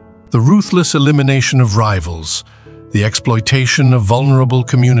activities. The ruthless elimination of rivals, the exploitation of vulnerable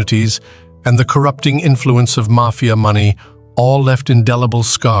communities, and the corrupting influence of Mafia money all left indelible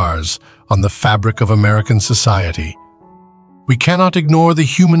scars on the fabric of American society. "We cannot ignore the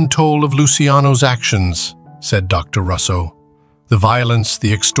human toll of Luciano's actions," said Dr. Russo. "The violence,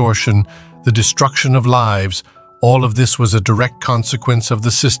 the extortion, the destruction of lives, all of this was a direct consequence of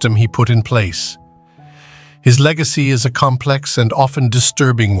the system he put in place. His legacy is a complex and often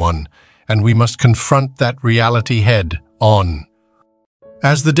disturbing one, and we must confront that reality head-on."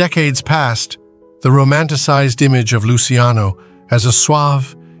 As the decades passed, the romanticized image of Luciano as a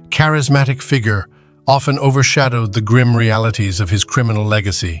suave, charismatic figure often overshadowed the grim realities of his criminal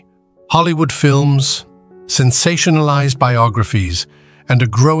legacy. Hollywood films, sensationalized biographies, and a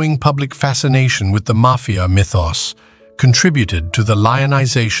growing public fascination with the mafia mythos contributed to the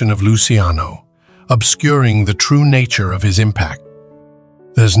lionization of Luciano, obscuring the true nature of his impact.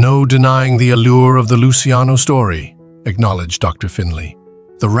 "There's no denying the allure of the Luciano story," acknowledged Dr. Finley.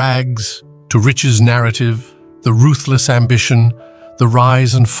 "The rags to riches narrative, the ruthless ambition, the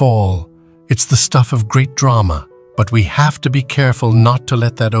rise and fall. It's the stuff of great drama, but we have to be careful not to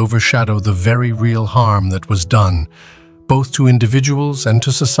let that overshadow the very real harm that was done, both to individuals and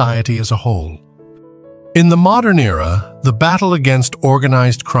to society as a whole." In the modern era, the battle against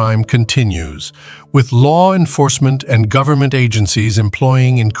organized crime continues, with law enforcement and government agencies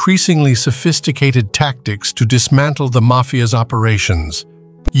employing increasingly sophisticated tactics to dismantle the mafia's operations.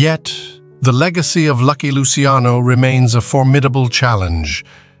 Yet, the legacy of Lucky Luciano remains a formidable challenge,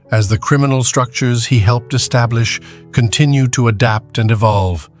 as the criminal structures he helped establish continue to adapt and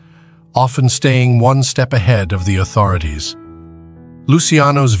evolve, often staying one step ahead of the authorities.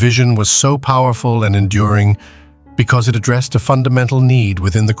 Luciano's vision was so powerful and enduring because it addressed a fundamental need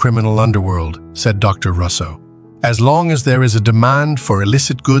within the criminal underworld, said Dr. Russo. As long as there is a demand for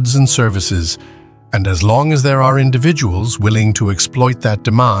illicit goods and services, and as long as there are individuals willing to exploit that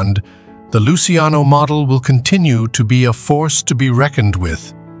demand, the Luciano model will continue to be a force to be reckoned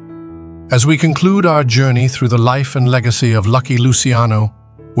with. As we conclude our journey through the life and legacy of Lucky Luciano,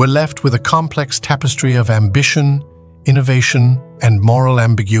 we're left with a complex tapestry of ambition, innovation, and moral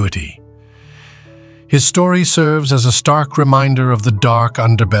ambiguity. His story serves as a stark reminder of the dark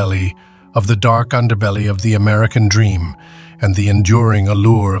underbelly of the American dream and the enduring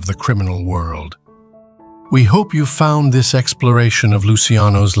allure of the criminal world. We hope you found this exploration of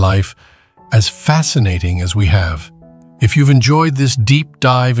Luciano's life as fascinating as we have. If you've enjoyed this deep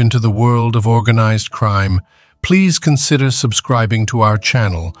dive into the world of organized crime, please consider subscribing to our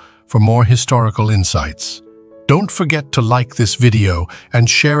channel for more historical insights. Don't forget to like this video and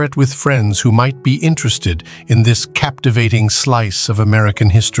share it with friends who might be interested in this captivating slice of American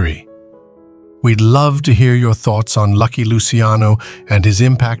history. We'd love to hear your thoughts on Lucky Luciano and his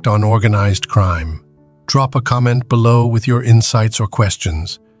impact on organized crime. Drop a comment below with your insights or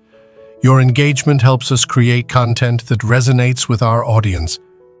questions. Your engagement helps us create content that resonates with our audience.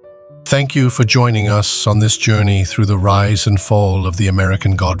 Thank you for joining us on this journey through the rise and fall of the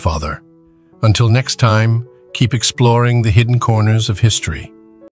American Godfather. Until next time, keep exploring the hidden corners of history.